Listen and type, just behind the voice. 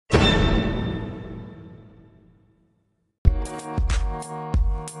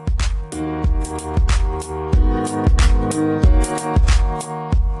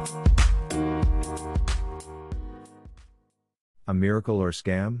miracle or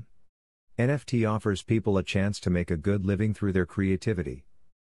scam? NFT offers people a chance to make a good living through their creativity.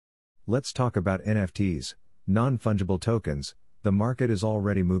 Let's talk about NFTs, non-fungible tokens. The market is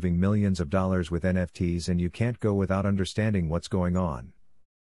already moving millions of dollars with NFTs, and you can't go without understanding what's going on.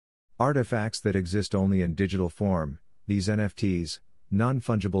 Artifacts that exist only in digital form, these NFTs,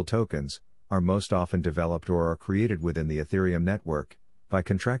 non-fungible tokens, are most often developed or are created within the Ethereum network, by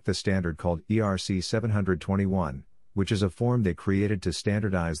contract the standard called ERC 721, which is a form they created to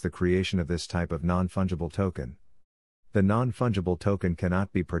standardize the creation of this type of non-fungible token. The non-fungible token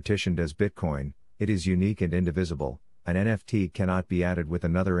cannot be partitioned as Bitcoin, it is unique and indivisible. An NFT cannot be added with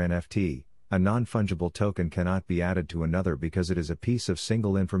another NFT, a non-fungible token cannot be added to another because it is a piece of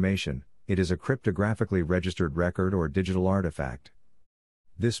single information, it is a cryptographically registered record or digital artifact.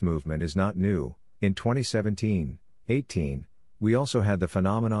 This movement is not new. In 2017-18, we also had the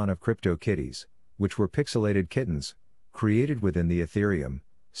phenomenon of CryptoKitties, which were pixelated kittens, created within the Ethereum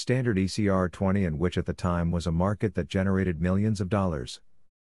standard ECR20, and which at the time was a market that generated millions of dollars.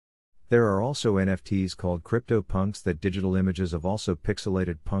 There are also NFTs called CryptoPunks, that digital images of also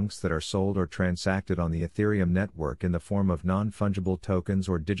pixelated punks that are sold or transacted on the Ethereum network in the form of non-fungible tokens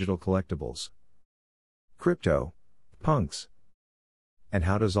or digital collectibles. CryptoPunks. And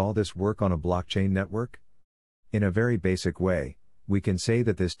how does all this work on a blockchain network? In a very basic way, we can say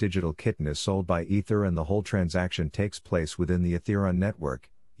that this digital kitten is sold by Ether and the whole transaction takes place within the Ethereum network.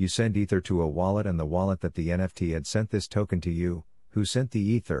 You send Ether to a wallet, and the wallet that the NFT had sent this token to you, who sent the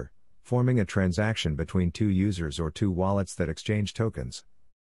Ether, forming a transaction between two users or two wallets that exchange tokens.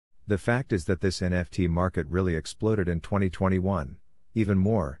 The fact is that this NFT market really exploded in 2021. Even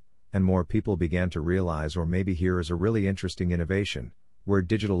more, and more people began to realize, or maybe here is a really interesting innovation, where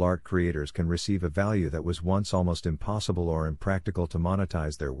digital art creators can receive a value that was once almost impossible or impractical to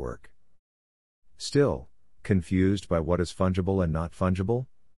monetize their work. Still, confused by what is fungible and not fungible?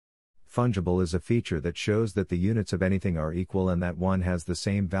 Fungible is a feature that shows that the units of anything are equal and that one has the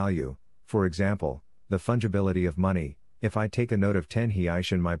same value. For example, the fungibility of money. If I take a note of 10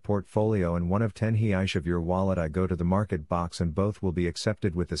 Hiash in my portfolio and one of 10 Hiash of your wallet, I go to the market box and both will be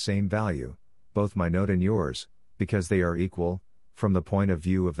accepted with the same value, both my note and yours, because they are equal. From the point of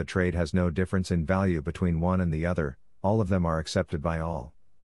view of the trade, has no difference in value between one and the other, all of them are accepted by all.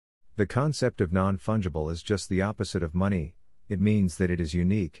 The concept of non-fungible is just the opposite of money. It means that it is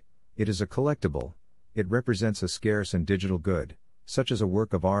unique. It is a collectible. It represents a scarce and digital good, such as a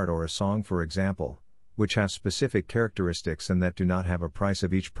work of art or a song, for example, which have specific characteristics and that do not have a price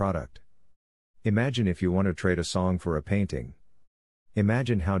of each product. Imagine if you want to trade a song for a painting.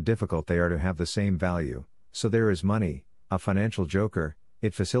 Imagine how difficult they are to have the same value. So there is money, a financial joker.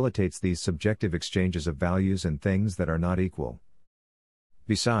 It facilitates these subjective exchanges of values and things that are not equal.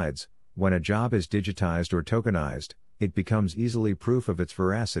 Besides, when a job is digitized or tokenized, it becomes easily proof of its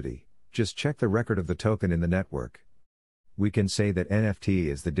veracity. Just check the record of the token in the network. We can say that NFT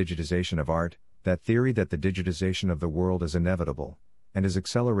is the digitization of art, that theory that the digitization of the world is inevitable, and is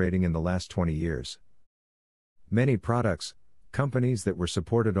accelerating in the last 20 years. Many products, companies that were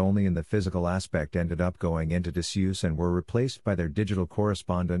supported only in the physical aspect ended up going into disuse and were replaced by their digital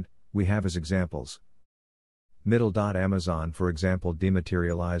correspondent. We have as examples. Amazon, for example,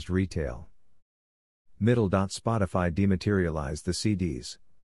 dematerialized retail. Spotify dematerialized the CDs.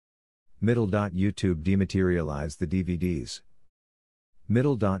 YouTube dematerialized the DVDs.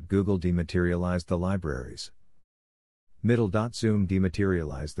 Google dematerialized the libraries. Zoom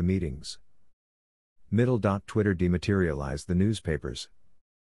dematerialized the meetings. Twitter dematerialized the newspapers.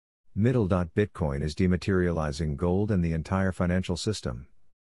 Bitcoin is dematerializing gold and the entire financial system.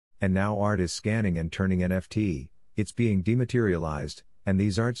 And now art is scanning and turning NFT, it's being dematerialized, and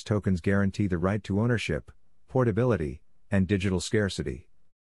these arts tokens guarantee the right to ownership, portability, and digital scarcity.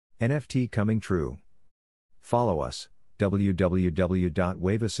 NFT coming true. Follow us,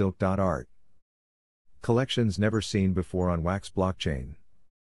 www.waveasilk.art. Collections never seen before on Wax blockchain.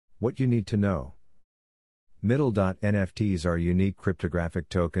 What you need to know. NFTs are unique cryptographic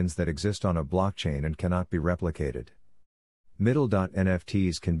tokens that exist on a blockchain and cannot be replicated.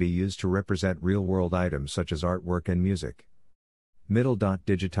 NFTs can be used to represent real-world items such as artwork and music.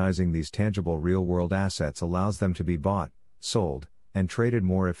 Digitizing these tangible real-world assets allows them to be bought, sold, and traded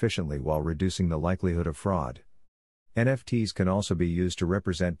more efficiently while reducing the likelihood of fraud. NFTs can also be used to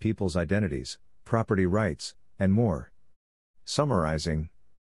represent people's identities, property rights, and more. Summarizing,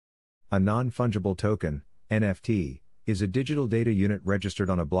 a non-fungible token, NFT, is a digital data unit registered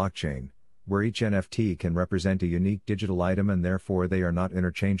on a blockchain, where each NFT can represent a unique digital item and therefore they are not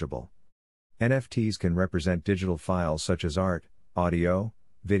interchangeable. NFTs can represent digital files such as art, audio,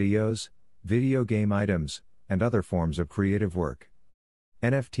 videos, video game items, and other forms of creative work.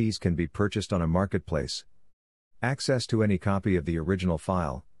 NFTs can be purchased on a marketplace. Access to any copy of the original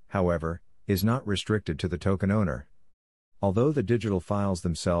file, however, is not restricted to the token owner. Although the digital files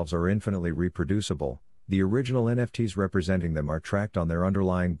themselves are infinitely reproducible, the original NFTs representing them are tracked on their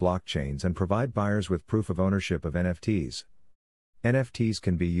underlying blockchains and provide buyers with proof of ownership of NFTs. NFTs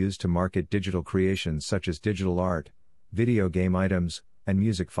can be used to market digital creations such as digital art, video game items, and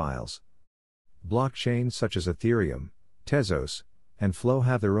music files. Blockchains such as Ethereum, Tezos, and Flow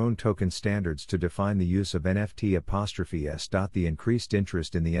have their own token standards to define the use of NFT''s. The increased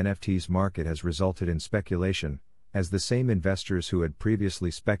interest in the NFTs market has resulted in speculation, as the same investors who had previously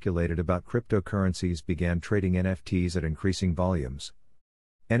speculated about cryptocurrencies began trading NFTs at increasing volumes.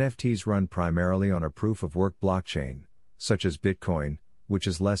 NFTs run primarily on a proof-of-work blockchain, such as Bitcoin, which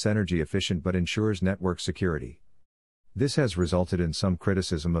is less energy efficient but ensures network security. This has resulted in some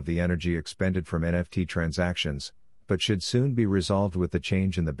criticism of the energy expended from NFT transactions, but should soon be resolved with the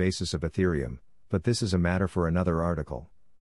change in the basis of Ethereum, but this is a matter for another article.